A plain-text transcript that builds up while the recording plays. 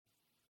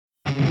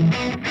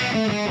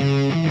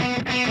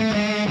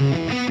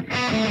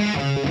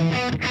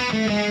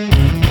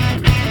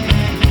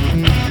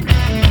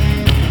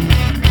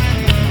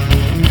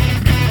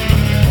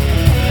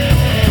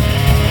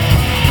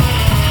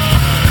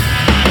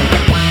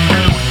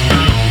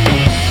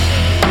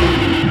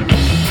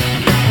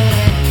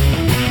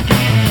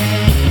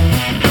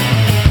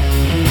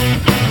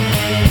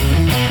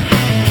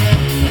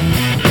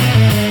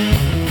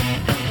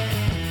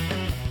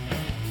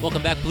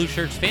Welcome back, Blue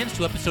Shirts fans,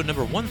 to episode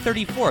number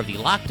 134 of the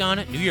Locked On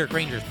New York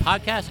Rangers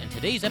podcast, and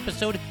today's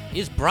episode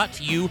is brought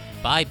to you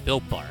by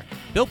Built Bar.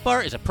 Built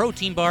Bar is a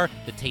protein bar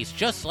that tastes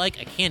just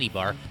like a candy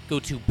bar. Go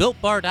to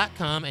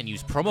BuiltBar.com and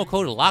use promo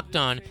code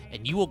LOCKEDON,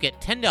 and you will get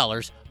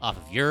 $10 off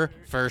of your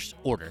first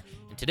order.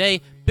 And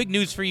today, big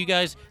news for you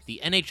guys.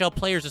 The NHL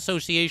Players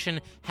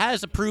Association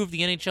has approved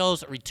the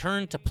NHL's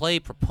return to play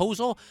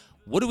proposal.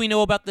 What do we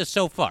know about this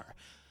so far?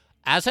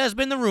 As has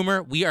been the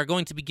rumor, we are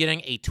going to be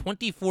getting a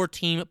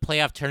 24-team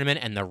playoff tournament,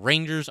 and the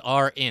Rangers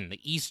are in. The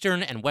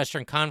Eastern and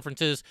Western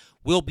Conferences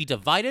will be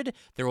divided.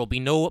 There will be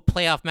no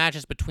playoff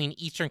matches between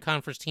Eastern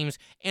Conference teams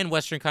and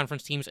Western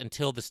Conference teams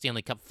until the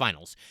Stanley Cup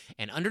Finals.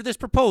 And under this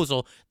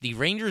proposal, the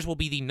Rangers will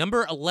be the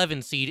number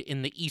 11 seed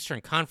in the Eastern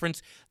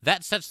Conference.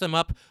 That sets them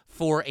up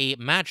for a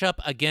matchup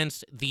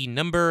against the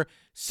number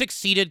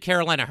 6-seeded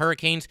Carolina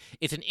Hurricanes.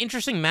 It's an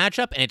interesting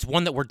matchup, and it's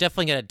one that we're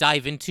definitely going to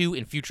dive into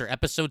in future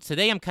episodes.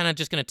 Today, I'm kind of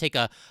just going to take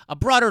a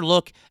broader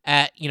look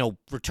at,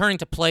 returning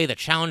to play, the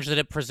challenge that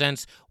it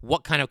presents,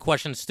 what kind of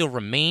questions still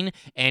remain,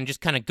 and just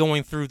kind of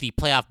going through the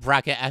playoff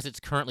bracket as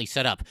it's currently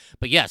set up.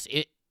 But yes,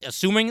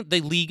 assuming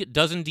the league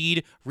does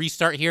indeed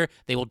restart here,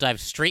 they will dive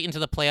straight into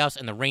the playoffs,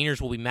 and the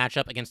Rangers will be matched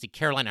up against the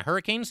Carolina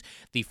Hurricanes.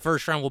 The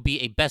first round will be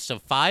a best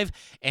of 5,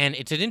 and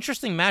it's an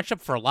interesting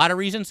matchup for a lot of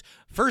reasons.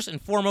 First and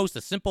foremost,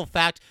 the simple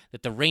fact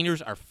that the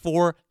Rangers are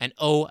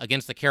 4-0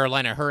 against the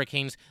Carolina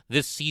Hurricanes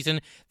this season.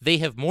 They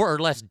have more or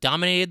less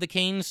dominated the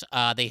Canes.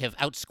 They have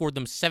outscored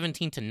them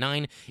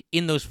 17-9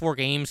 in those 4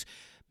 games.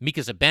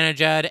 Mika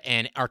Zibanejad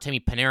and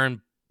Artemi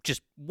Panarin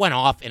just went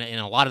off in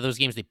a lot of those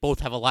games. They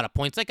both have a lot of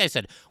points. Like I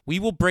said, we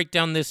will break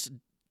down this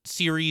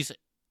series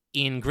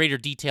in greater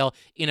detail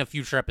in a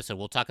future episode.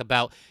 We'll talk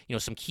about,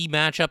 some key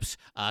matchups,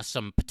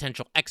 some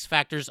potential X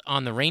factors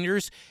on the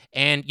Rangers,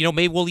 and,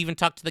 maybe we'll even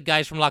talk to the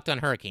guys from Locked On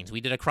Hurricanes. We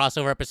did a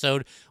crossover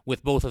episode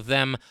with both of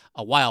them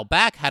a while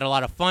back, had a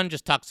lot of fun,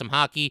 just talked some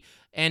hockey,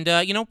 and,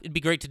 it'd be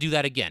great to do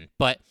that again.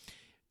 But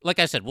like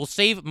I said, we'll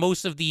save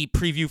most of the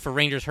preview for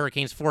Rangers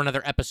Hurricanes for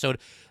another episode.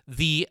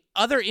 The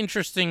other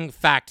interesting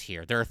fact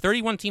here, there are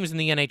 31 teams in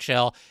the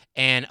NHL,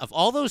 and of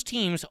all those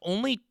teams,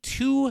 only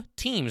 2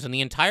 teams in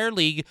the entire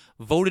league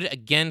voted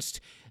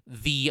against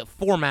the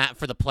format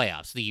for the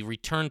playoffs, the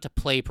return to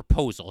play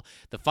proposal.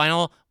 The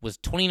final was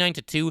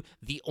 29-2.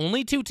 The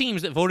only 2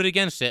 teams that voted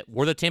against it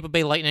were the Tampa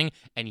Bay Lightning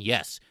and,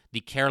 yes,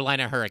 the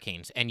Carolina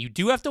Hurricanes. And you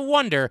do have to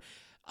wonder,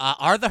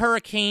 are the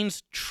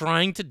Hurricanes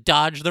trying to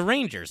dodge the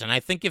Rangers? And I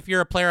think if you're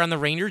a player on the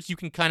Rangers, you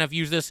can kind of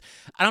use this.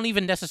 I don't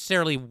even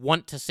necessarily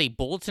want to say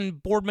bulletin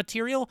board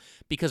material,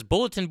 because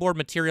bulletin board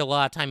material a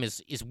lot of time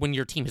is when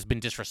your team has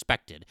been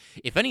disrespected.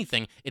 If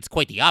anything, it's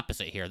quite the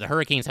opposite here. The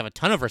Hurricanes have a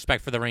ton of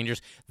respect for the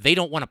Rangers. They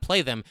don't want to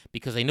play them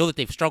because they know that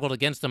they've struggled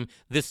against them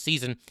this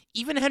season.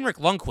 Even Henrik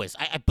Lundqvist,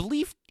 I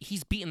believe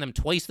he's beaten them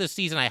twice this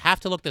season. I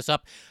have to look this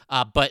up,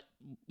 but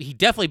he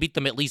definitely beat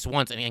them at least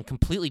once and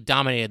completely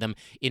dominated them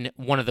in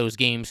one of those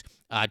games.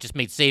 Just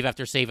made save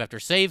after save after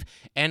save.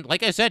 And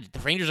like I said, the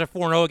Rangers are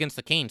 4-0 against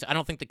the Canes. I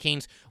don't think the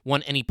Canes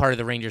won any part of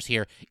the Rangers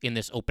here in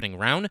this opening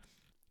round.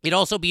 It'd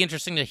also be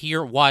interesting to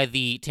hear why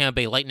the Tampa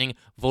Bay Lightning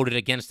voted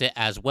against it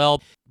as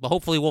well. But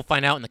hopefully we'll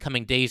find out in the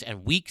coming days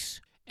and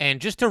weeks.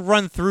 And just to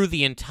run through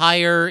the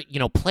entire,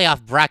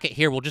 playoff bracket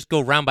here, we'll just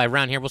go round by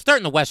round here. We'll start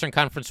in the Western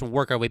Conference and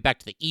work our way back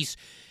to the East.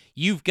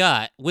 You've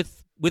got,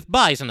 with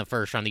buys in the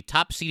first round, the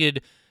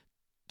top-seeded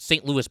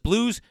St. Louis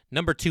Blues,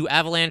 number 2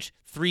 Avalanche,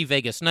 3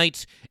 Vegas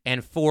Knights,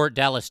 and 4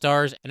 Dallas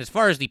Stars. And as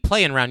far as the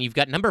play-in round, you've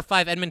got number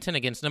 5 Edmonton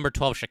against number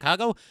 12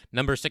 Chicago,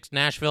 number 6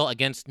 Nashville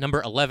against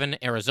number 11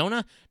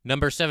 Arizona,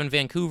 number 7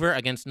 Vancouver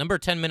against number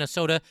 10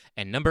 Minnesota,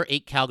 and number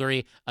 8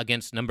 Calgary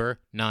against number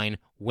 9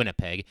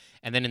 Winnipeg.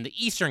 And then in the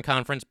Eastern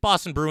Conference,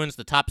 Boston Bruins,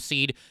 the top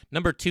seed,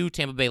 number 2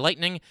 Tampa Bay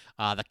Lightning,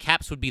 the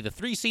Caps would be the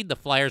 3 seed, the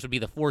Flyers would be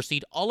the 4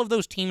 seed. All of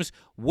those teams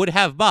would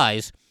have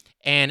buys.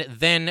 And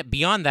then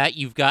beyond that,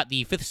 you've got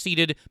the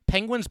 5th-seeded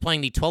Penguins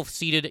playing the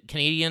 12th-seeded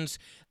Canadiens,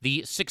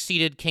 the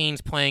 6th-seeded Canes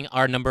playing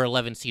our number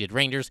 11-seeded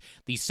Rangers,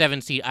 the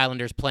 7th-seed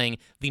Islanders playing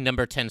the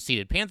number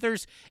 10-seeded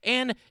Panthers,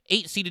 and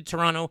 8th-seeded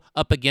Toronto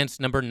up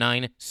against number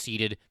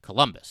 9-seeded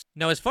Columbus.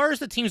 Now, as far as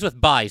the teams with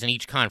buys in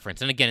each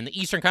conference, and again, in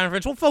the Eastern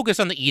Conference, we'll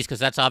focus on the East because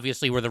that's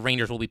obviously where the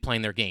Rangers will be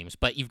playing their games.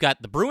 But you've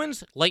got the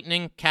Bruins,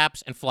 Lightning,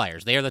 Caps, and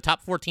Flyers. They are the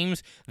top 4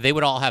 teams. They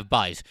would all have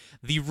buys.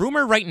 The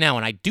rumor right now,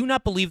 and I do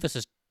not believe this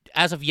is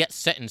as of yet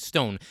set in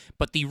stone,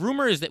 but the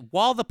rumor is that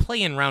while the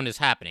play-in round is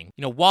happening,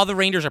 while the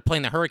Rangers are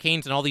playing the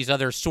Hurricanes and all these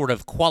other sort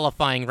of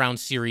qualifying round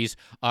series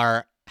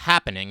are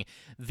happening,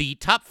 the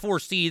top 4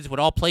 seeds would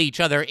all play each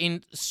other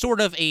in sort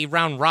of a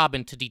round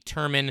robin to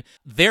determine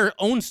their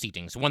own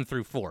seedings, 1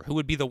 through 4. Who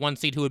would be the 1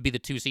 seed, who would be the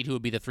 2 seed, who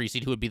would be the 3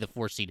 seed, who would be the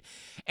 4 seed.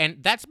 And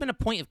that's been a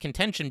point of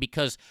contention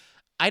because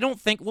I don't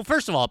think, well,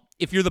 first of all,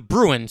 if you're the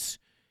Bruins,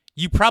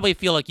 you probably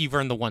feel like you've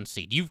earned the 1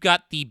 seed. You've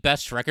got the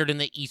best record in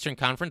the Eastern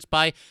Conference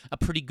by a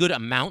pretty good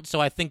amount,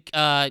 so I think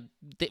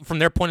from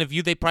their point of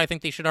view, they probably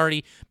think they should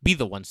already be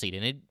the 1 seed,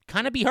 and it'd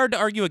kind of be hard to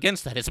argue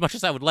against that. As much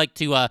as I would like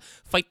to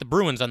fight the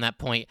Bruins on that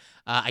point,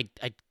 I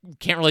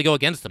can't really go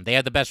against them. They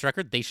have the best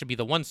record. They should be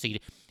the 1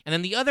 seed. And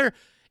then the other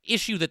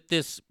issue that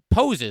this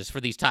poses for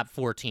these top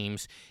 4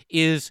 teams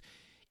is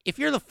if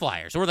you're the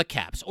Flyers or the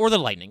Caps or the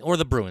Lightning or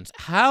the Bruins,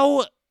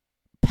 how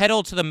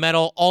pedal to the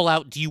metal, all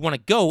out do you want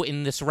to go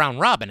in this round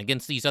robin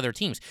against these other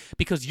teams?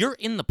 Because you're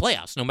in the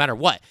playoffs no matter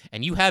what,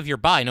 and you have your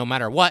bye no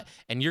matter what,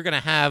 and you're going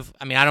to have,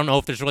 I mean, I don't know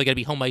if there's really going to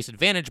be home ice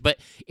advantage, but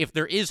if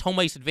there is home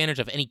ice advantage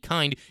of any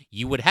kind,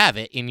 you would have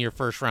it in your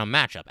first round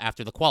matchup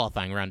after the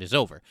qualifying round is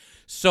over.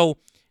 So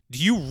do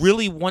you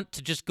really want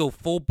to just go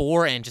full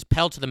bore and just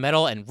pedal to the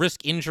metal and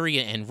risk injury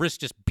and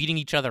risk just beating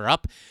each other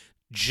up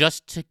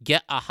just to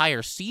get a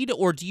higher seed,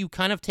 or do you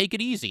kind of take it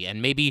easy and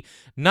maybe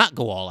not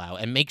go all out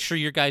and make sure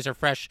your guys are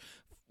fresh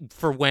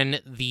for when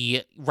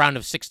the round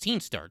of 16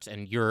 starts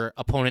and your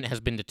opponent has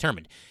been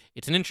determined?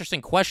 It's an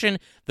interesting question.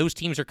 Those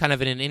teams are kind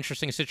of in an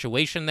interesting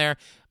situation there,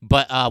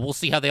 but we'll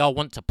see how they all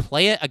want to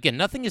play it. Again,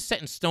 nothing is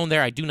set in stone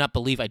there. I do not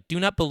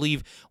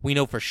believe we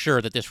know for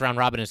sure that this round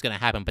robin is going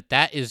to happen, but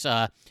that is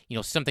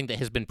something that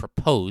has been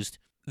proposed.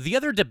 The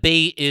other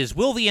debate is,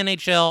 will the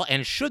NHL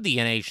and should the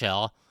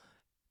NHL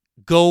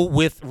go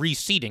with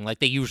reseeding like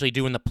they usually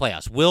do in the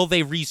playoffs? Will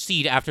they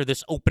reseed after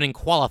this opening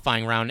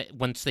qualifying round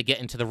once they get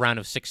into the round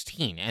of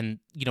 16? And,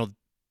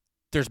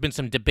 there's been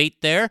some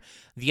debate there.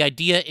 The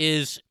idea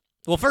is,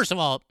 well, first of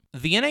all,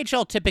 the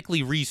NHL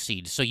typically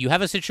reseeds. So you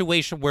have a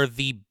situation where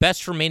the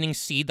best remaining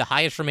seed, the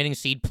highest remaining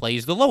seed,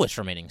 plays the lowest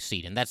remaining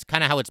seed. And that's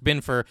kind of how it's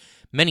been for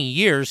many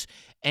years.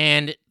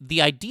 And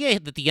the idea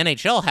that the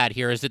NHL had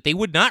here is that they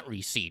would not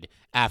reseed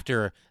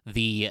after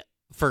the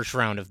first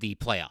round of the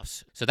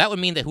playoffs. So that would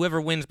mean that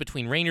whoever wins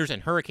between Rangers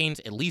and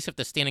Hurricanes, at least if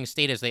the standings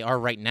stayed as they are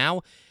right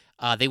now,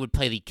 they would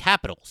play the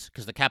Capitals,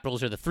 because the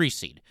Capitals are the 3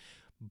 seed.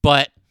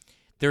 But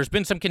there's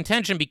been some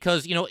contention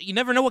because, you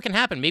never know what can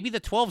happen. Maybe the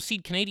 12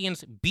 seed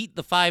Canadiens beat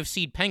the 5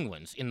 seed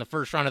Penguins in the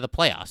first round of the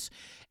playoffs.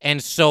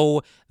 And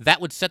so that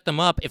would set them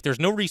up. If there's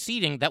no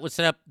reseeding, that would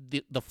set up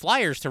the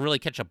Flyers to really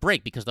catch a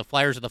break, because the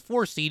Flyers are the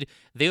 4 seed.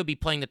 They would be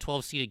playing the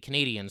 12 seeded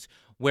Canadiens.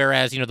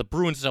 Whereas, the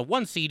Bruins is a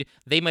 1 seed,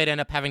 they might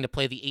end up having to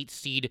play the 8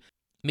 seed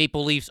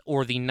Maple Leafs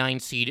or the 9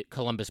 seed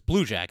Columbus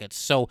Blue Jackets.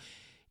 So,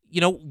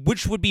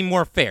 which would be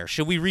more fair?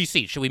 Should we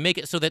reseed? Should we make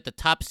it so that the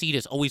top seed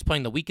is always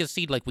playing the weakest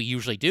seed like we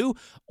usually do?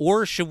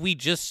 Or should we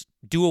just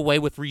do away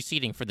with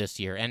reseeding for this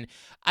year? And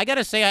I got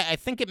to say, I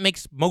think it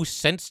makes most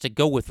sense to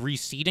go with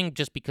reseeding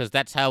just because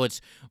that's how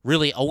it's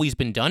really always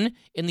been done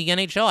in the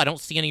NHL. I don't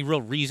see any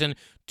real reason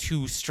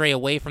to stray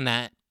away from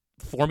that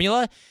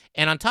formula.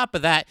 And on top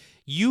of that,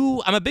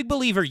 I'm a big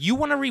believer, you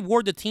want to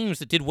reward the teams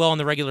that did well in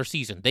the regular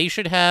season. They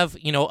should have,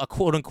 a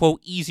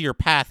quote-unquote easier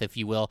path, if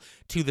you will,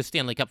 to the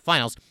Stanley Cup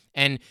Finals.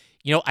 And,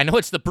 I know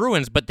it's the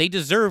Bruins, but they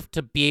deserve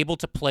to be able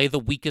to play the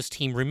weakest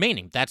team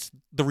remaining. That's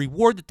the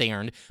reward that they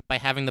earned by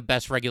having the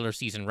best regular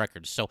season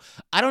records. So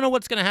I don't know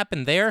what's going to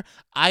happen there.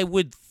 I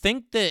would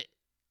think that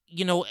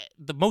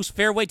the most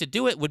fair way to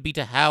do it would be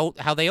to how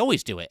they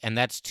always do it, and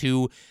that's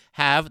to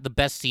have the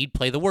best seed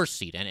play the worst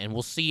seed, and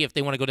we'll see if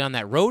they want to go down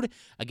that road.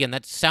 Again,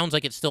 that sounds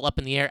like it's still up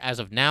in the air as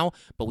of now,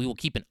 but we will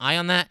keep an eye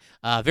on that.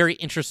 Very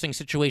interesting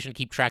situation to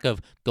keep track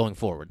of going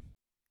forward.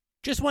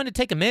 Just wanted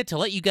to take a minute to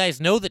let you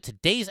guys know that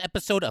today's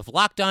episode of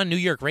Locked On New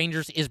York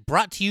Rangers is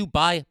brought to you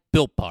by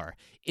Built Bar.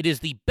 It is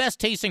the best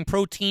tasting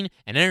protein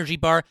and energy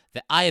bar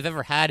that I have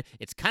ever had.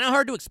 It's kind of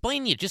hard to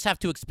explain. You just have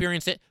to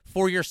experience it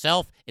for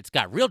yourself. It's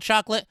got real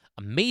chocolate,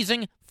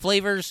 amazing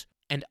flavors,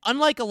 and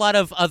unlike a lot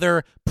of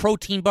other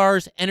protein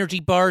bars, energy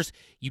bars,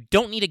 you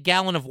don't need a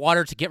gallon of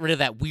water to get rid of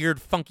that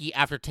weird, funky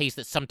aftertaste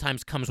that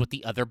sometimes comes with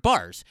the other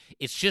bars.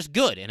 It's just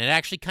good, and it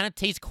actually kind of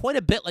tastes quite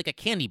a bit like a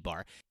candy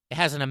bar. It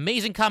has an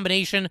amazing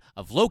combination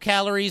of low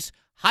calories,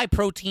 high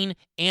protein,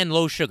 and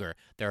low sugar.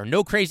 There are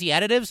no crazy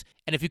additives,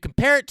 and if you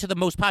compare it to the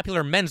most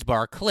popular men's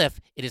bar, Cliff,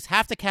 it is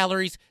half the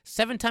calories,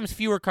 7 times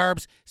fewer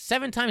carbs,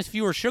 7 times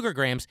fewer sugar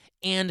grams,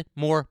 and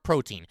more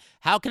protein.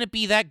 How can it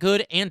be that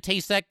good and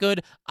taste that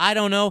good? I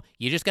don't know.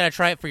 You just got to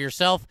try it for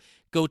yourself.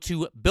 Go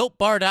to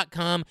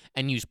BuiltBar.com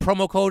and use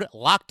promo code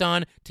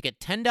LOCKEDON to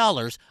get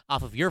 $10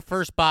 off of your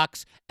first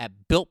box at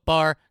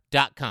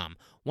BuiltBar.com.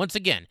 Once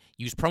again,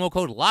 use promo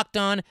code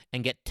LOCKEDON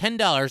and get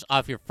 $10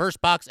 off your first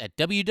box at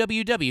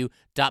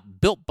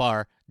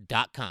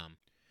www.builtbar.com.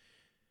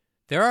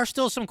 There are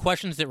still some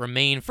questions that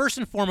remain. First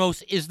and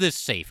foremost, is this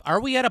safe? Are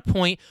we at a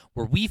point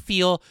where we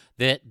feel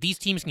that these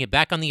teams can get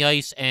back on the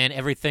ice and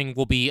everything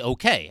will be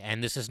okay?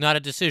 And this is not a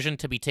decision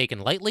to be taken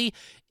lightly.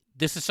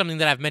 This is something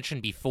that I've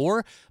mentioned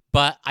before,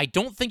 but I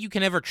don't think you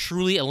can ever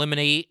truly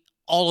eliminate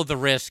all of the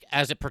risk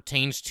as it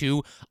pertains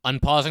to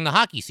unpausing the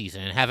hockey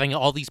season and having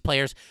all these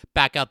players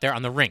back out there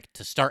on the rink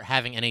to start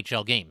having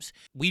NHL games.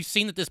 We've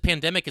seen that this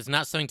pandemic is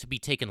not something to be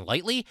taken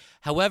lightly.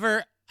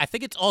 However, I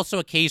think it's also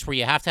a case where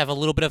you have to have a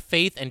little bit of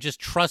faith and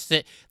just trust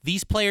that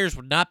these players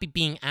would not be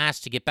being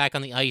asked to get back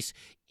on the ice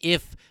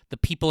if the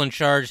people in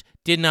charge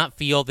did not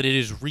feel that it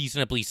is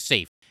reasonably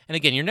safe. And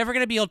again, you're never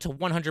going to be able to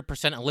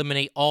 100%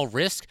 eliminate all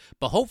risk,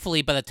 but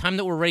hopefully by the time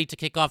that we're ready to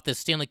kick off this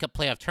Stanley Cup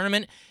playoff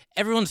tournament,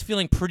 everyone's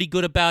feeling pretty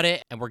good about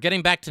it, and we're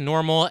getting back to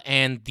normal,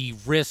 and the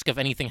risk of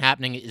anything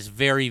happening is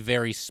very,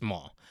 very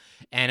small.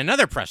 And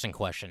another pressing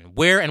question,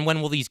 where and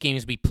when will these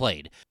games be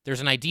played?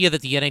 There's an idea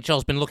that the NHL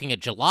has been looking at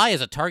July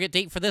as a target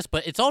date for this,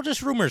 but it's all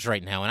just rumors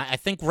right now. And I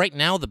think right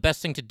now the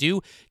best thing to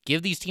do,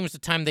 give these teams the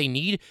time they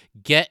need,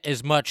 get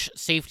as much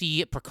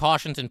safety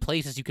precautions in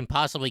place as you can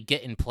possibly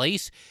get in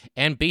place,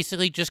 and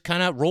basically just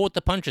kind of roll with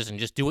the punches and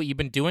just do what you've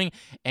been doing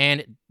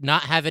and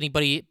not have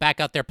anybody back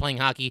out there playing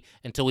hockey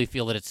until we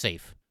feel that it's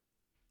safe.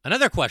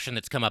 Another question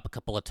that's come up a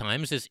couple of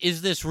times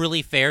is this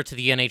really fair to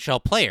the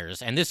NHL players?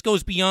 And this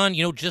goes beyond,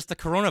 just the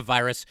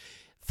coronavirus.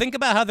 Think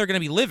about how they're going to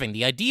be living.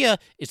 The idea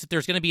is that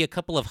there's going to be a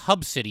couple of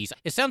hub cities.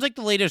 It sounds like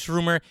the latest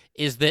rumor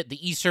is that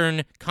the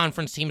Eastern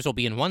Conference teams will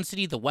be in one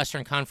city, the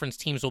Western Conference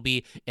teams will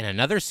be in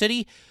another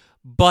city,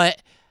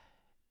 but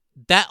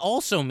that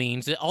also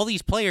means that all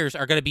these players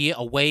are going to be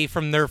away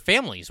from their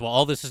families while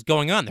all this is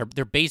going on.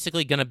 They're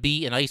basically going to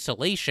be in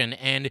isolation,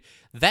 and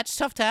that's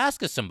tough to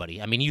ask of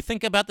somebody. I mean, you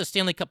think about the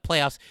Stanley Cup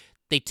playoffs,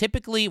 they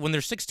typically, when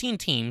there's 16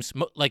 teams,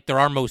 like there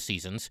are most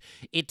seasons,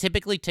 it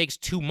typically takes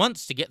 2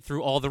 months to get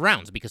through all the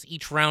rounds because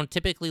each round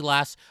typically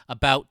lasts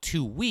about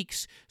 2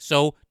 weeks,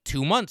 so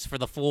 2 months for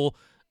the full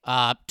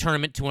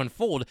tournament to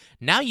unfold.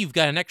 Now you've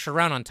got an extra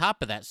round on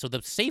top of that. So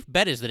the safe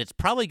bet is that it's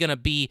probably going to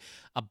be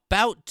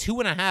about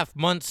 2.5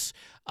 months,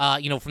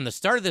 from the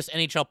start of this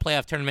NHL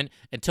playoff tournament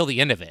until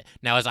the end of it.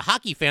 Now, as a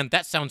hockey fan,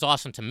 that sounds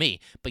awesome to me,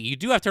 but you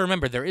do have to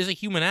remember there is a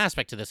human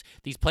aspect to this.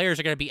 These players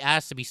are going to be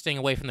asked to be staying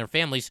away from their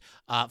families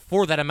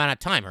for that amount of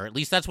time, or at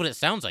least that's what it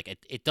sounds like.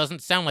 It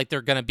doesn't sound like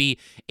they're going to be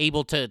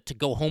able to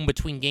go home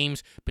between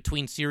games,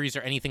 between series,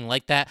 or anything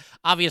like that.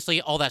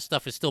 Obviously, all that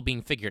stuff is still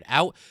being figured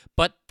out,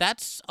 but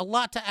that's a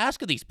lot to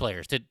ask of these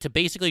players, to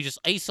basically just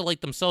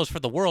isolate themselves for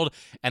the world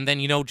and then,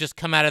 just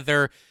come out of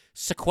their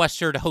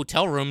sequestered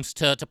hotel rooms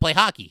to play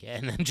hockey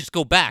and then just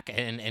go back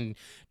and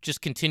just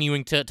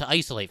continuing to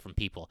isolate from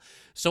people.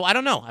 So I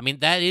don't know. I mean,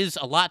 that is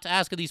a lot to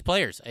ask of these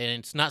players, and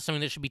it's not something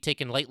that should be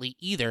taken lightly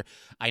either.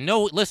 I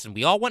know, listen,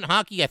 we all want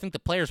hockey. I think the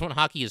players want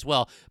hockey as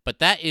well, but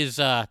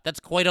that's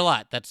quite a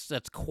lot. That's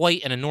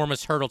quite an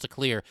enormous hurdle to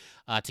clear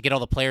to get all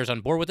the players on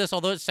board with this,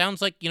 although it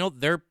sounds like,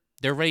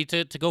 they're ready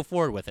to go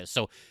forward with it.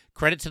 So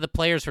credit to the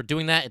players for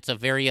doing that. It's a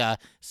very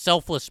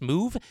selfless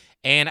move.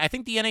 And I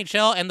think the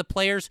NHL and the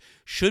players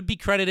should be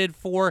credited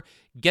for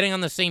getting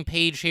on the same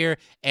page here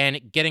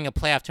and getting a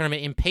playoff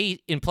tournament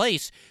in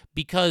place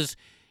because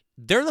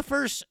they're the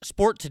first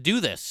sport to do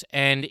this.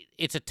 And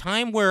it's a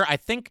time where I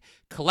think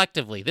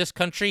collectively this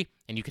country,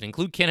 and you can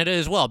include Canada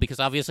as well, because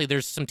obviously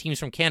there's some teams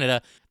from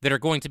Canada that are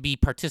going to be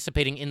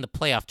participating in the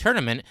playoff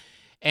tournament.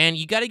 And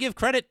you got to give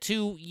credit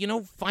to,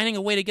 finding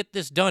a way to get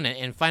this done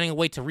and finding a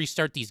way to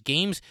restart these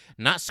games,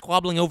 not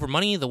squabbling over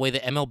money the way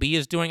that MLB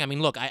is doing. I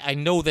mean, look, I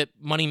know that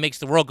money makes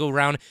the world go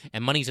round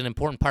and money's an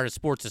important part of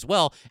sports as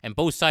well. And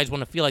both sides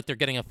want to feel like they're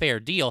getting a fair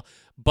deal.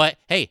 But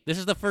hey, this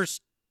is the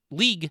first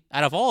league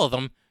out of all of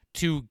them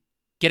to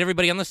get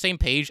everybody on the same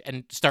page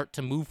and start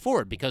to move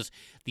forward because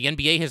the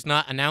NBA has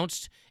not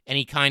announced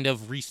any kind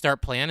of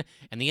restart plan.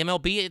 And the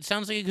MLB, it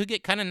sounds like it could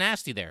get kind of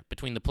nasty there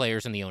between the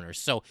players and the owners.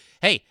 So,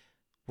 hey,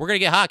 we're going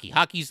to get hockey.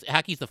 Hockey's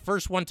the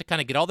first one to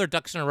kind of get all their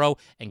ducks in a row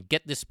and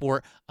get this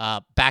sport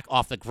back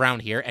off the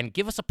ground here and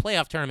give us a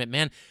playoff tournament,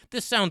 man.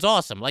 This sounds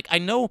awesome. Like, I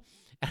know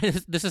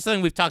this is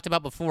something we've talked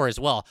about before as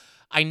well.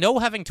 I know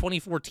having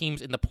 24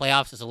 teams in the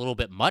playoffs is a little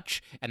bit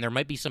much, and there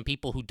might be some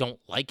people who don't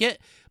like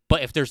it,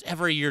 but if there's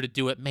ever a year to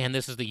do it, man,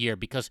 this is the year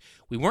because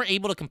we weren't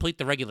able to complete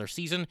the regular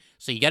season,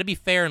 so you got to be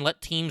fair and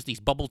let these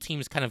bubble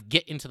teams kind of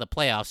get into the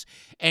playoffs.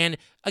 And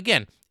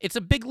again, it's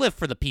a big lift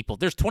for the people.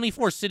 There's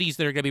 24 cities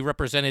that are going to be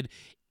represented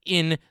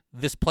in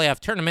this playoff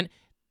tournament.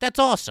 That's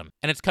awesome.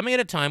 And it's coming at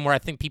a time where I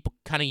think people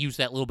kind of use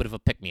that little bit of a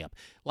pick-me-up.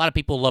 A lot of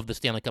people love the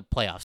Stanley Cup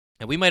playoffs.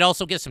 And we might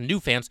also get some new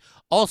fans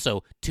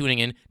also tuning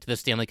in to the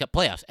Stanley Cup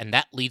playoffs. And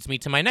that leads me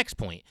to my next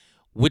point,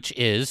 which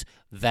is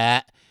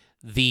that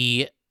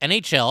the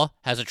NHL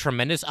has a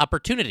tremendous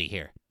opportunity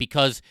here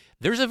because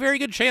there's a very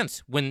good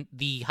chance when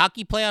the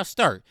hockey playoffs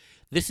start,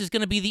 this is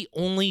going to be the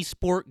only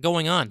sport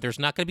going on. There's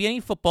not going to be any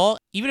football.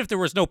 Even if there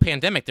was no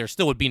pandemic, there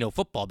still would be no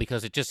football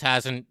because it just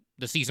hasn't,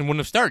 the season wouldn't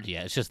have started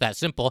yet. It's just that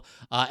simple.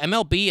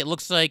 MLB, it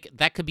looks like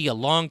that could be a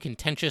long,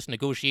 contentious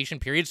negotiation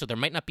period, so there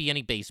might not be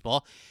any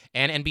baseball.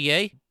 And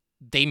NBA,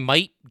 they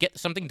might get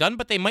something done,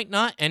 but they might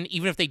not. And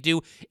even if they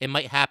do, it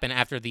might happen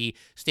after the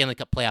Stanley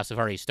Cup playoffs have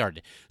already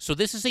started. So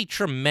this is a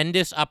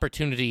tremendous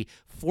opportunity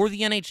for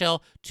the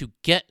NHL to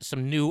get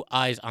some new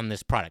eyes on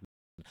this product.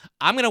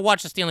 I'm going to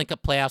watch the Stanley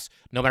Cup playoffs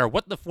no matter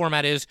what the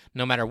format is,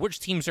 no matter which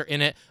teams are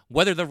in it,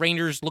 whether the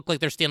Rangers look like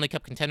they're Stanley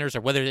Cup contenders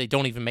or whether they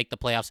don't even make the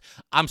playoffs.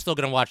 I'm still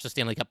going to watch the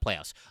Stanley Cup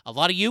playoffs. A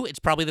lot of you, it's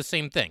probably the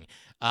same thing.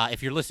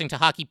 If you're listening to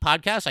hockey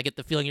podcasts, I get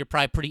the feeling you're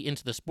probably pretty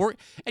into the sport,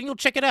 and you'll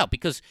check it out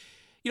because,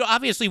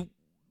 obviously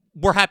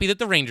we're happy that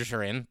the Rangers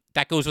are in.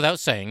 That goes without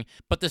saying.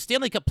 But the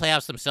Stanley Cup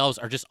playoffs themselves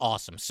are just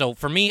awesome. So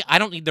for me, I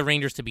don't need the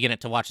Rangers to be in it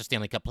to watch the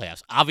Stanley Cup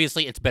playoffs.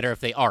 Obviously, it's better if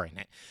they are in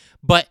it.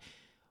 But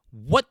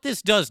what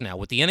this does now,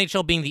 with the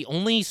NHL being the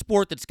only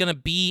sport that's going to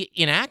be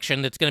in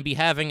action, that's going to be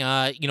having,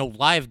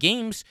 live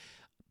games,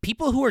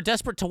 people who are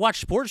desperate to watch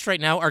sports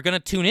right now are going to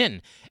tune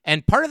in.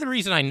 And part of the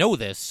reason I know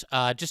this,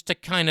 just to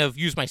kind of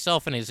use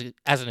myself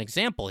as an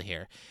example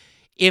here,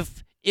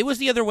 if it was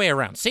the other way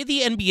around. Say the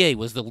NBA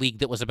was the league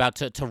that was about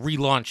to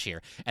relaunch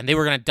here, and they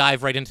were going to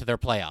dive right into their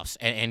playoffs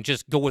and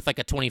just go with like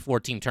a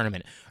 24-team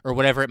tournament or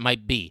whatever it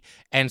might be,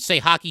 and say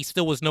hockey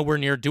still was nowhere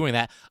near doing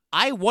that.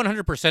 I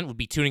 100% would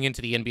be tuning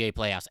into the NBA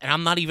playoffs, and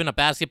I'm not even a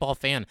basketball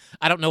fan.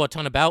 I don't know a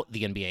ton about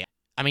the NBA.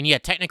 I mean, yeah,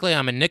 technically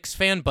I'm a Knicks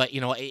fan, but,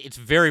 it's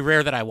very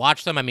rare that I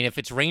watch them. I mean, if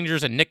it's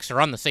Rangers and Knicks are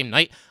on the same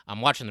night,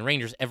 I'm watching the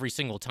Rangers every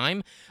single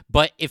time.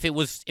 But if the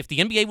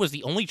NBA was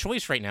the only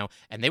choice right now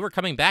and they were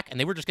coming back and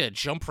they were just going to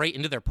jump right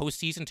into their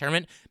postseason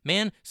tournament,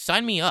 man,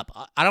 sign me up.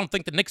 I don't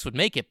think the Knicks would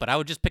make it, but I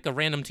would just pick a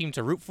random team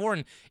to root for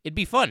and it'd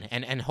be fun.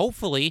 And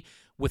hopefully,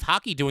 with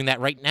hockey doing that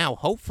right now,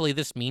 hopefully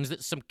this means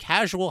that some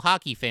casual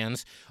hockey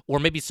fans, or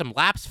maybe some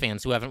lapsed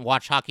fans who haven't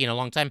watched hockey in a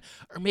long time,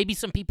 or maybe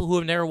some people who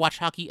have never watched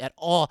hockey at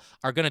all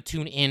are going to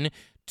tune in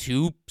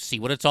to see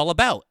what it's all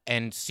about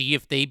and see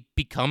if they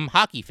become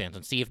hockey fans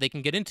and see if they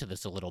can get into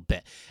this a little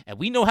bit. And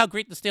we know how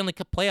great the Stanley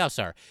Cup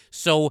playoffs are.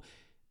 So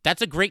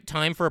that's a great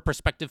time for a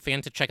prospective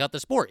fan to check out the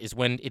sport, is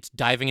when it's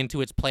diving into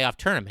its playoff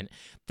tournament.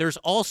 There's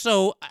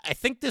also, I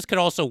think this could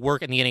also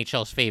work in the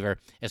NHL's favor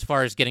as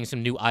far as getting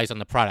some new eyes on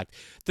the product.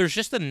 There's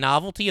just the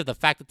novelty of the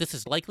fact that this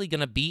is likely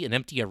going to be in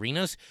empty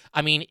arenas.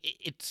 I mean,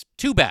 it's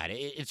too bad.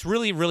 It's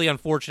really, really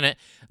unfortunate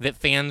that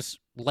fans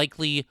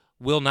likely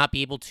will not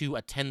be able to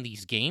attend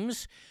these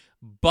games.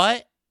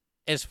 But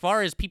as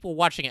far as people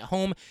watching at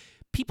home,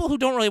 people who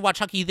don't really watch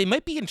hockey, they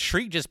might be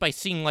intrigued just by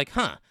seeing like,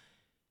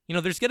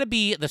 there's going to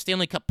be the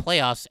Stanley Cup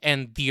playoffs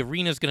and the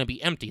arena's going to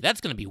be empty.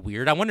 That's going to be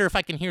weird. I wonder if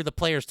I can hear the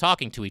players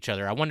talking to each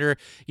other. I wonder,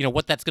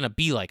 what that's going to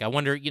be like. I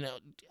wonder,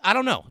 I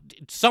don't know.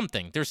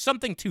 Something. There's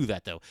something to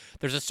that, though.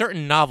 There's a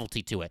certain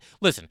novelty to it.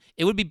 Listen,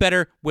 it would be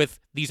better with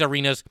these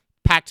arenas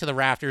packed to the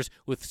rafters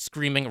with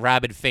screaming,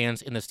 rabid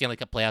fans in the Stanley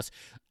Cup playoffs,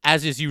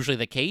 as is usually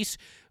the case.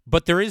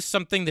 But there is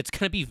something that's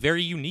going to be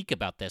very unique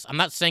about this. I'm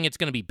not saying it's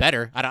going to be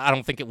better. I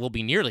don't think it will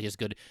be nearly as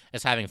good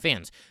as having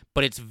fans.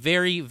 But it's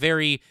very,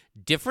 very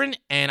different,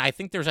 and I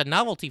think there's a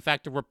novelty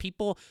factor where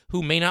people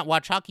who may not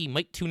watch hockey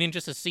might tune in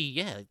just to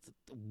see,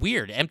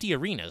 weird, empty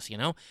arenas,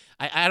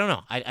 I don't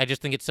know. I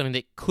just think it's something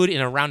that could, in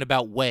a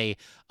roundabout way,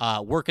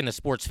 work in the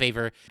sport's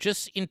favor,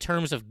 just in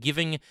terms of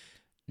giving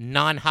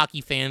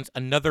non-hockey fans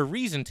another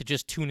reason to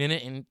just tune in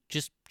it and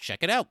just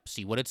check it out,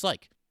 see what it's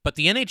like. But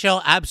the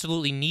NHL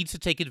absolutely needs to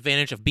take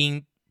advantage of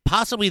being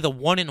possibly the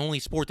one and only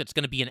sport that's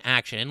going to be in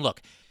action. And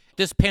look,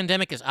 this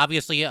pandemic is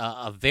obviously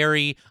a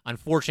very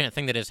unfortunate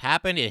thing that has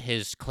happened. It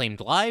has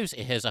claimed lives.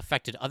 It has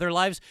affected other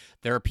lives.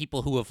 There are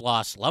people who have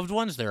lost loved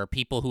ones. There are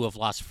people who have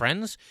lost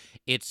friends.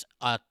 It's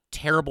a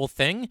terrible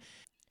thing.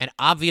 And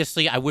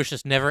obviously, I wish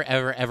this never,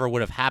 ever, ever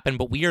would have happened.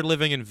 But we are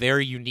living in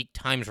very unique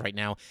times right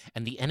now.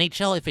 And the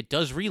NHL, if it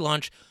does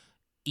relaunch,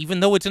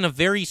 even though it's in a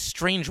very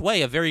strange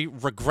way, a very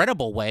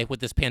regrettable way with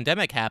this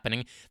pandemic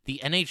happening,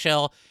 the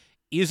NHL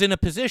is in a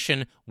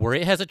position where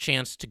it has a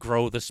chance to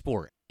grow the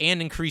sport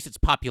and increase its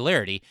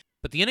popularity.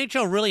 But the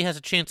NHL really has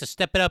a chance to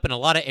step it up in a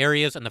lot of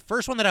areas, and the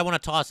first one that I want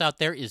to toss out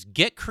there is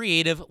get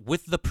creative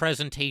with the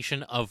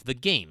presentation of the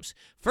games.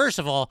 First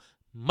of all,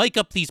 mic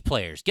up these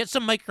players. Get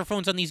some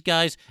microphones on these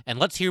guys, and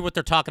let's hear what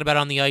they're talking about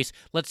on the ice.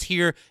 Let's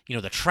hear,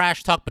 the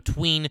trash talk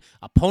between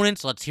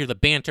opponents. Let's hear the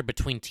banter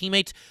between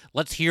teammates.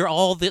 Let's hear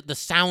all the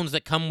sounds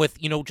that come with,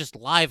 just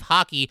live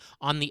hockey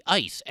on the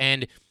ice.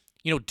 And,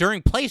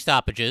 during play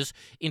stoppages,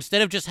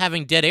 instead of just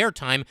having dead air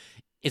time,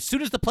 as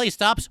soon as the play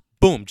stops,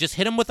 boom, just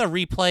hit them with a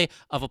replay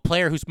of a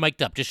player who's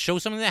mic'd up. Just show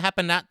something that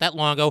happened not that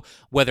long ago,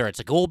 whether it's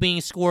a goal being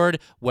scored,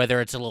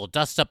 whether it's a little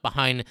dust up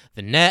behind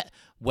the net,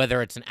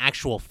 whether it's an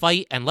actual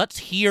fight, and let's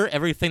hear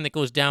everything that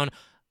goes down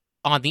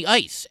on the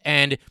ice.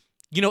 And,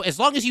 as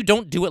long as you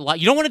don't do it live,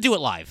 you don't want to do it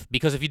live,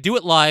 because if you do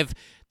it live,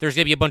 there's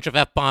going to be a bunch of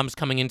F-bombs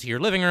coming into your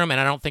living room, and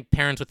I don't think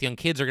parents with young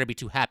kids are going to be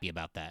too happy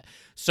about that.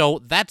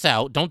 So that's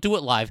out. Don't do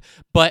it live.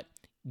 But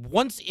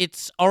once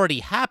it's already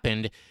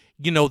happened,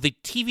 the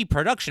TV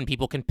production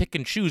people can pick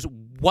and choose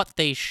what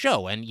they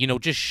show and,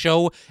 just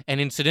show an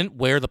incident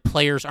where the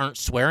players aren't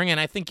swearing, and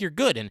I think you're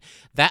good. And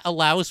that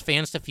allows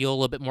fans to feel a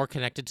little bit more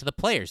connected to the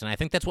players, and I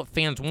think that's what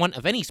fans want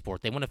of any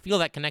sport. They want to feel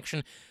that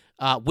connection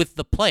with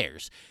the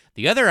players.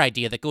 The other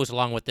idea that goes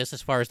along with this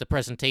as far as the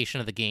presentation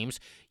of the games,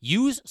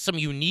 use some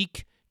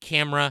unique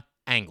camera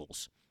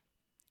angles.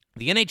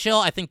 The NHL,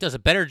 I think, does a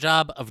better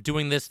job of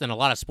doing this than a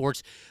lot of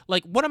sports.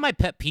 Like, one of my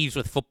pet peeves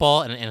with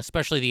football, and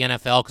especially the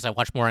NFL, because I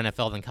watch more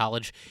NFL than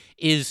college,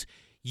 is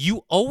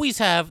you always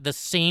have the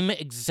same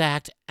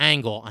exact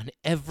angle on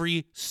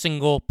every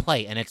single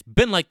play. And it's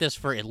been like this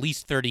for at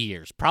least 30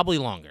 years, probably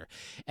longer.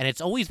 And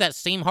it's always that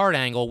same hard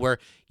angle where,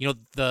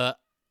 the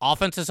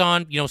offense is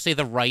on, say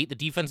the right, the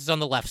defense is on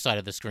the left side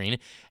of the screen,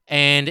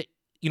 and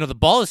the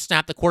ball is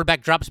snapped, the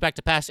quarterback drops back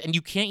to pass, and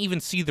you can't even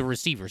see the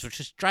receivers, which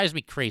just drives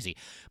me crazy.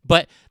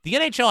 But the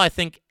NHL, I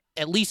think,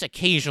 at least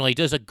occasionally,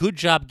 does a good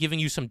job giving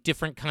you some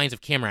different kinds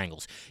of camera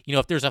angles.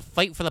 If there's a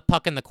fight for the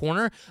puck in the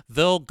corner,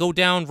 they'll go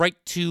down right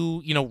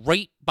to,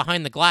 right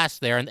behind the glass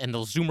there, and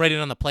they'll zoom right in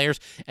on the players,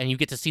 and you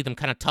get to see them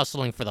kind of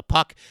tussling for the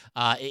puck.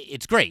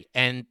 It's great.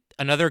 And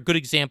another good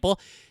example,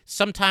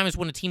 sometimes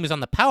when a team is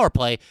on the power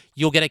play,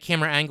 you'll get a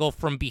camera angle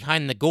from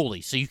behind the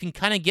goalie. So you can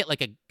kind of get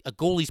like a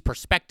goalie's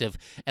perspective,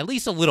 at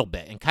least a little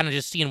bit, and kind of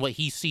just seeing what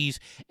he sees.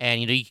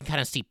 And, you can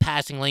kind of see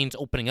passing lanes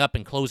opening up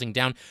and closing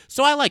down.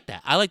 So I like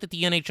that. I like that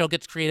the NHL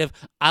gets creative.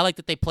 I like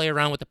that they play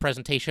around with the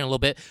presentation a little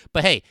bit.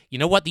 But hey, you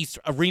know what? These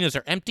arenas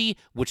are empty,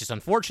 which is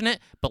unfortunate,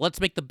 but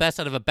let's make the best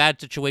out of a bad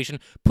situation.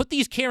 Put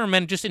these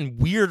cameramen just in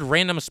weird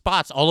random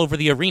spots all over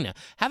the arena.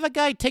 Have a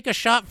guy take a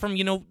shot from,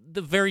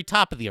 the very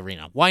top of the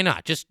arena. Why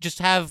not? Just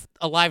have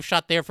a live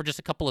shot there for just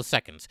a couple of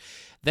seconds.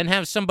 Then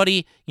have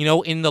somebody,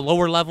 in the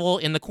lower level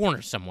in the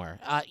corner somewhere.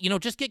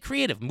 Just get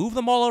creative. Move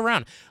them all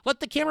around. Let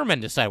the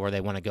cameramen decide where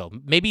they want to go.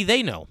 Maybe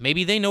they know.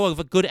 Maybe they know of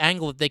a good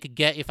angle that they could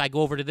get if I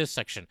go over to this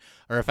section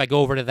or if I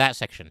go over to that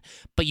section.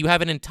 But you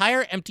have an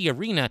entire empty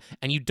arena,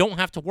 and you don't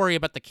have to worry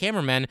about the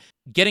cameramen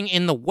getting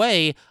in the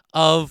way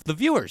of the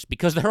viewers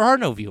because there are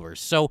no viewers.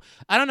 So,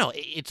 I don't know.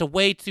 It's a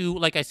way to,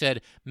 like I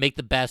said, make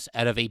the best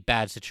out of a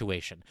bad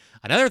situation.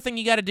 Another thing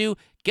you got to do,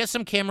 get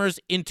some cameras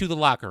into the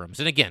locker rooms.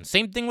 And again,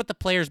 same thing with the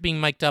players being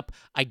mic'd up.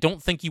 I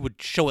don't think you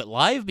would show it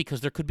live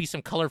because there could be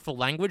some colorful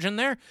language in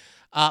there.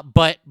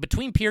 But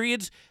between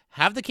periods,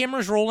 have the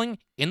cameras rolling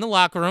in the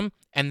locker room,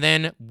 and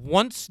then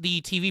once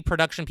the TV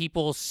production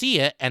people see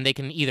it and they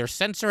can either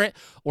censor it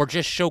or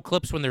just show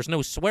clips when there's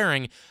no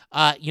swearing,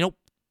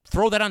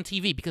 throw that on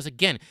TV because,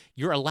 again,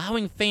 you're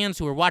allowing fans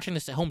who are watching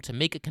this at home to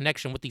make a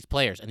connection with these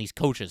players and these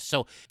coaches.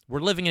 So we're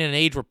living in an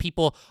age where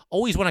people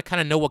always want to kind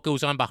of know what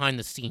goes on behind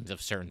the scenes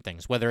of certain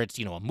things, whether it's,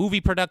 a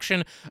movie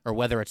production or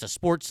whether it's a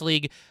sports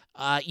league.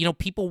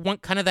 People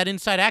want kind of that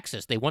inside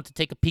access. They want to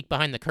take a peek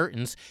behind the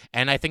curtains,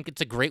 and I think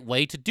it's a great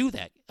way to do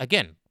that.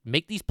 Again,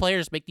 make these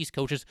players, make these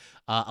coaches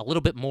a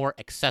little bit more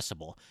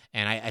accessible.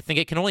 And I think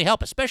it can only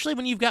help, especially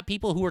when you've got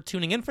people who are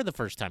tuning in for the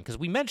first time, because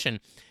we mentioned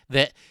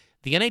that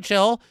the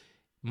NHL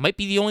might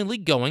be the only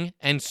league going,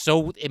 and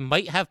so it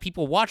might have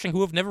people watching who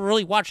have never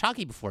really watched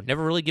hockey before,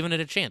 never really given it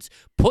a chance.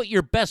 Put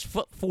your best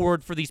foot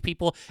forward for these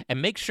people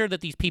and make sure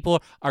that these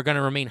people are going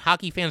to remain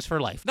hockey fans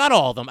for life. Not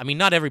all of them. I mean,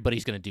 not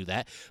everybody's going to do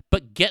that,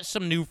 but get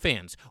some new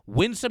fans.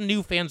 Win some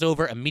new fans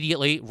over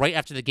immediately, right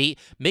after the gate.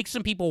 Make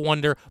some people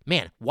wonder,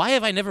 man, why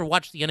have I never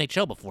watched the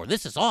NHL before?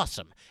 This is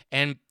awesome.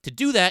 And to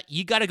do that,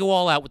 you got to go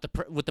all out with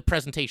the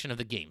presentation of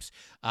the games.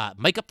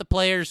 Mic up the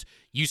players,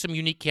 use some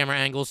unique camera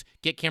angles,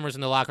 get cameras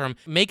in the locker room,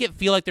 make it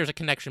feel like there's a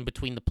connection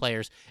between the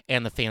players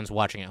and the fans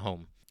watching at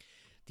home.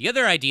 The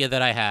other idea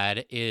that I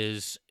had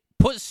is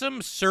put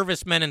some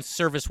servicemen and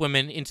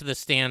servicewomen into the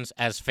stands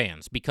as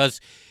fans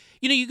because,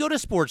 you go to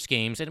sports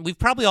games, and we've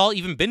probably all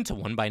even been to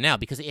one by now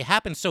because it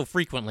happens so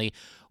frequently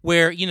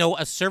where, a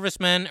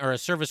serviceman or a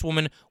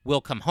servicewoman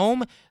will come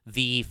home,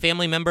 the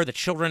family member, the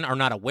children are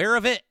not aware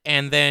of it,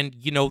 and then,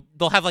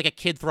 they'll have like a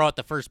kid throw out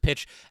the first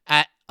pitch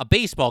at a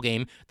baseball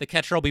game. The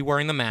catcher will be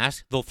wearing the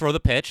mask. They'll throw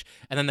the pitch,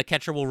 and then the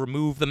catcher will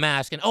remove the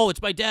mask, and, oh,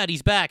 it's my dad.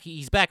 He's back.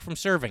 He's back from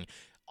serving.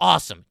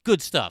 Awesome.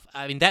 Good stuff.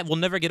 I mean, that will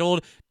never get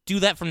old. Do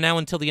that from now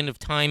until the end of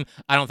time.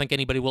 I don't think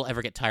anybody will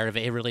ever get tired of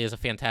it. It really is a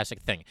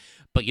fantastic thing.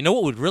 But you know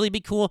what would really be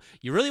cool?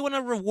 You really want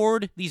to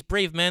reward these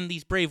brave men,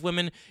 these brave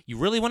women. You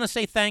really want to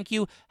say thank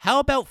you. How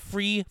about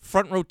free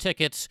front row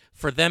tickets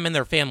for them and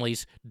their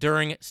families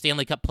during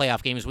Stanley Cup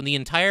playoff games when the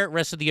entire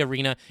rest of the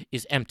arena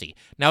is empty?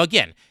 Now,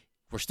 again,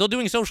 we're still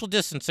doing social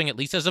distancing, at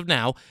least as of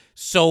now,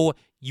 so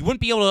you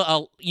wouldn't be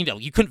able to,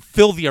 you couldn't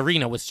fill the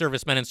arena with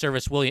servicemen and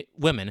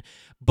servicewomen,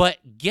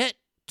 but get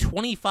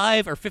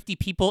 25 or 50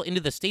 people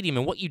into the stadium,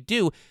 and what you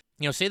do,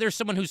 say there's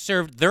someone who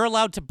served, they're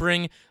allowed to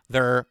bring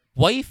their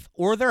wife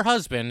or their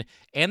husband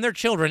and their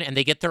children, and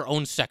they get their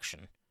own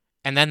section.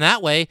 And then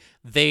that way,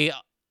 they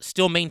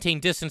still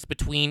maintain distance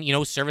between,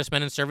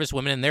 servicemen and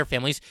servicewomen and their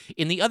families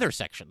in the other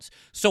sections.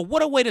 So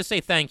what a way to say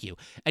thank you.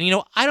 And,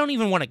 I don't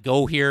even want to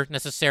go here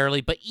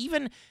necessarily, but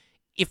even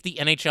if the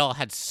NHL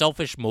had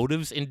selfish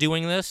motives in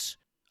doing this,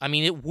 I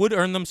mean, it would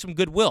earn them some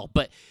goodwill.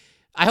 But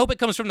I hope it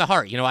comes from the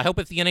heart. I hope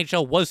if the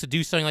NHL was to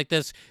do something like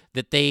this,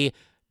 that they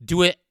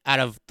do it out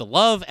of the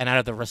love and out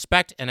of the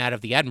respect and out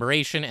of the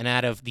admiration and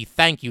out of the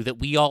thank you that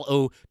we all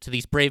owe to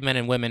these brave men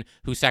and women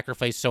who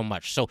sacrifice so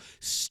much. So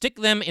stick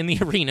them in the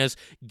arenas,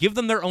 give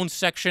them their own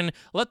section,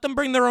 let them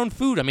bring their own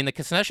food. I mean, the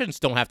concessions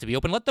don't have to be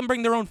open. Let them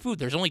bring their own food.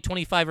 There's only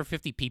 25 or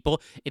 50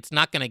 people. It's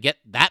not going to get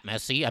that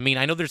messy. I mean,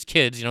 I know there's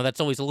kids,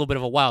 that's always a little bit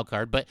of a wild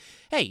card, but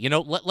hey,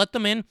 let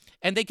them in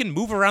and they can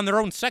move around their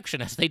own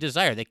section as they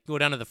desire. They can go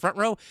down to the front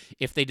row.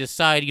 If they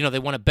decide, they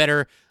want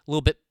a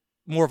little bit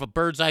more of a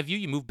bird's eye view,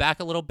 you move back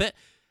a little bit.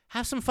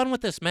 Have some fun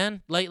with this,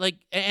 man.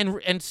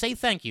 And say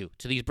thank you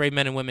to these brave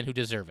men and women who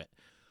deserve it.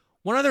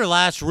 One other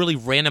last really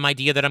random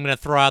idea that I'm going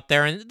to throw out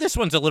there, and this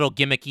one's a little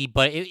gimmicky,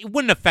 but it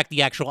wouldn't affect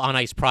the actual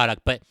on-ice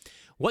product, but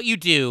what you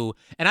do,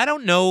 and I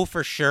don't know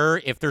for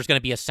sure if there's going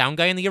to be a sound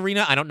guy in the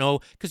arena. I don't know,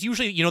 because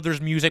usually,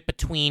 there's music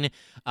between,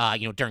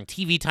 during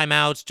TV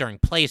timeouts, during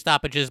play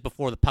stoppages,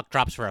 before the puck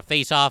drops for a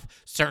face-off,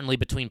 certainly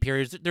between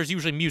periods. There's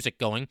usually music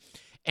going,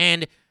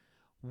 and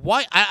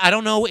why? I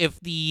don't know if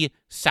the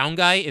sound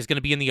guy is going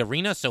to be in the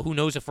arena, so who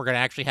knows if we're going to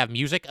actually have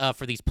music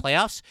for these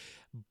playoffs.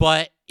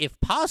 But if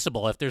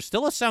possible, if there's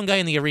still a sound guy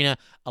in the arena,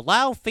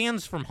 allow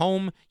fans from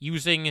home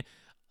using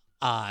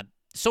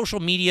social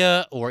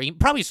media or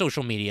probably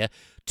social media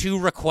to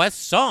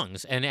request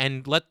songs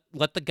and let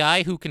the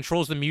guy who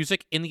controls the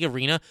music in the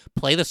arena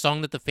play the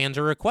song that the fans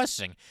are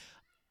requesting.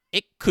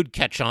 It could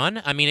catch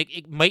on. I mean,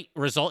 it might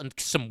result in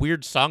some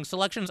weird song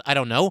selections. I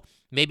don't know.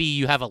 Maybe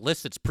you have a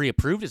list that's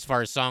pre-approved as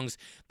far as songs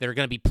that are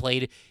going to be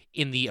played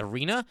in the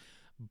arena.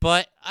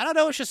 But I don't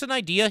know. It's just an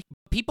idea.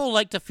 People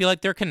like to feel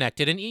like they're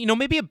connected. And,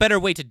 maybe a better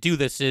way to do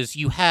this is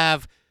you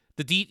have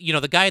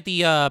the guy at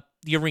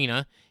the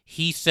arena.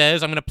 He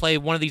says, I'm going to play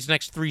one of these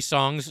next 3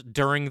 songs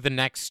during the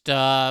next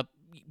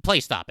play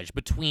stoppage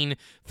between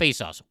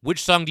face-offs.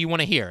 Which song do you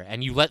want to hear?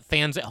 And you let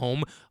fans at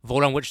home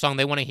vote on which song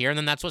they want to hear, and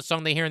then that's what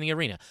song they hear in the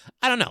arena.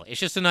 I don't know. It's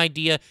just an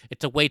idea.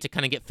 It's a way to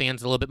kind of get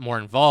fans a little bit more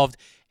involved,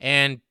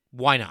 and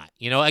why not?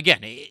 Again,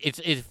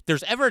 if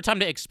there's ever a time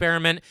to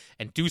experiment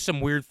and do some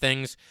weird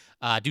things,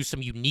 do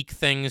some unique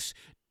things,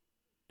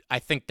 I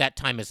think that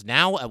time is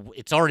now.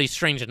 It's already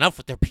strange enough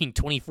with there being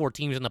 24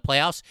 teams in the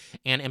playoffs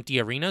and empty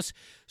arenas,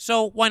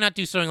 so why not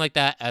do something like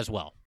that as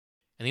well?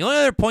 And the only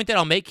other point that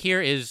I'll make here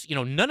is,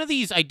 none of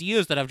these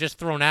ideas that I've just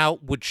thrown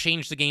out would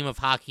change the game of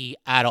hockey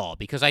at all.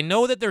 Because I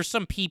know that there's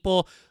some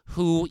people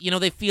who,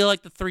 they feel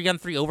like the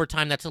 3-on-3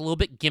 overtime, that's a little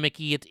bit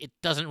gimmicky. It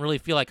doesn't really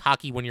feel like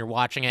hockey when you're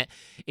watching it.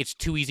 It's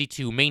too easy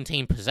to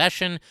maintain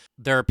possession.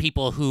 There are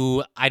people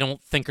who I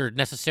don't think are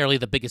necessarily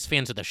the biggest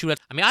fans of the shootouts.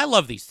 I mean, I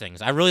love these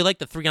things. I really like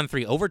the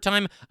 3-on-3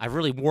 overtime. I've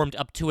really warmed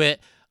up to it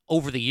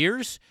over the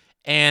years.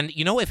 And,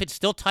 if it's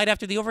still tied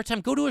after the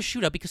overtime, go to a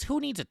shootout, because who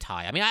needs a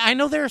tie? I mean, I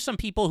know there are some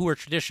people who are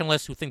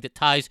traditionalists who think that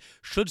ties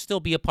should still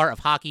be a part of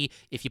hockey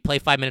if you play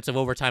 5 minutes of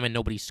overtime and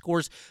nobody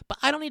scores, but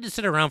I don't need to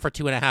sit around for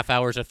 2.5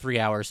 hours or 3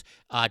 hours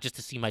just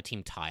to see my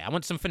team tie. I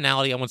want some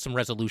finality. I want some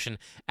resolution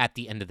at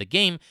the end of the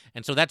game,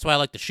 and so that's why I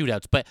like the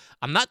shootouts, but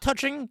I'm not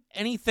touching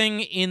anything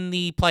in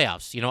the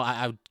playoffs.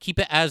 I would keep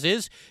it as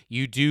is.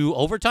 You do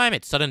overtime,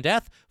 it's sudden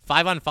death,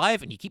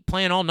 5-on-5, and you keep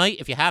playing all night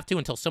if you have to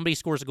until somebody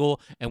scores a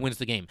goal and wins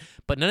the game.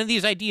 But none of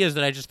these ideas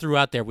that I just threw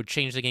out there would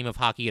change the game of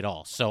hockey at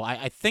all. So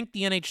I think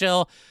the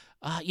NHL,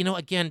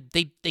 again,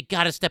 they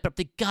got to step up.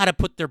 They got to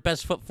put their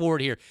best foot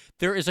forward here.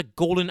 There is a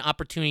golden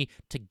opportunity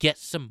to get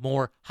some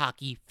more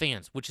hockey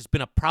fans, which has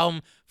been a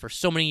problem for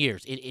so many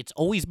years. It's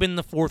always been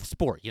the fourth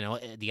sport. The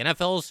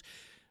NFL's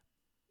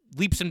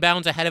leaps and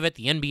bounds ahead of it,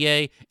 the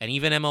NBA and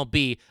even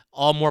MLB,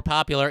 all more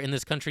popular in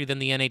this country than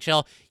the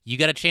NHL. You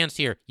got a chance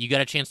here. You got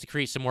a chance to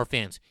create some more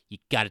fans. You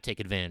got to take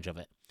advantage of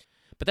it.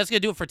 But that's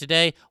going to do it for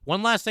today.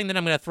 One last thing that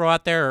I'm going to throw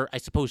out there, or I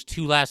suppose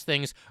 2 last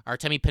things.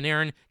 Artemi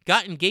Panarin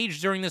got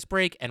engaged during this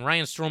break, and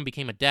Ryan Strome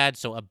became a dad,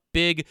 so a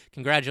big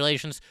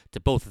congratulations to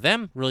both of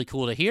them. Really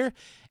cool to hear.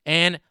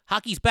 And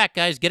hockey's back,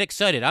 guys. Get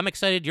excited. I'm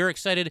excited. You're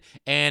excited.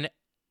 And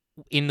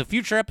in the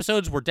future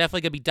episodes, we're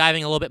definitely going to be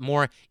diving a little bit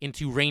more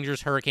into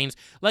Rangers Hurricanes.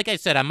 Like I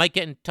said, I might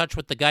get in touch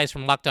with the guys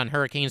from Locked On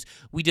Hurricanes.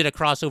 We did a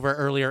crossover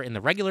earlier in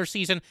the regular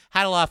season.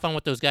 Had a lot of fun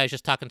with those guys,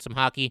 just talking some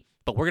hockey.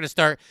 But we're going to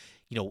start,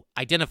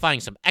 identifying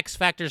some X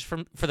factors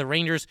for the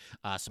Rangers,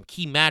 some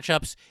key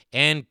matchups,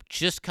 and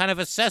just kind of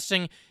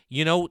assessing,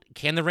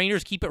 can the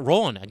Rangers keep it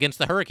rolling against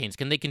the Hurricanes?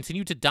 Can they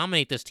continue to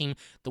dominate this team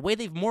the way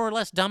they've more or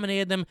less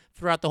dominated them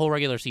throughout the whole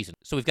regular season?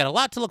 So we've got a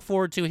lot to look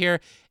forward to here,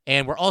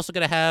 and we're also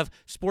going to have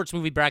sports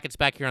movie brackets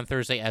back here on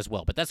Thursday as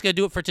well. But that's going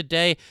to do it for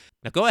today.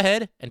 Now go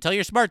ahead and tell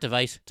your smart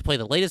device to play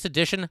the latest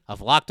edition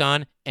of Locked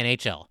On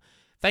NHL.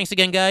 Thanks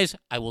again, guys.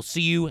 I will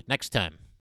see you next time.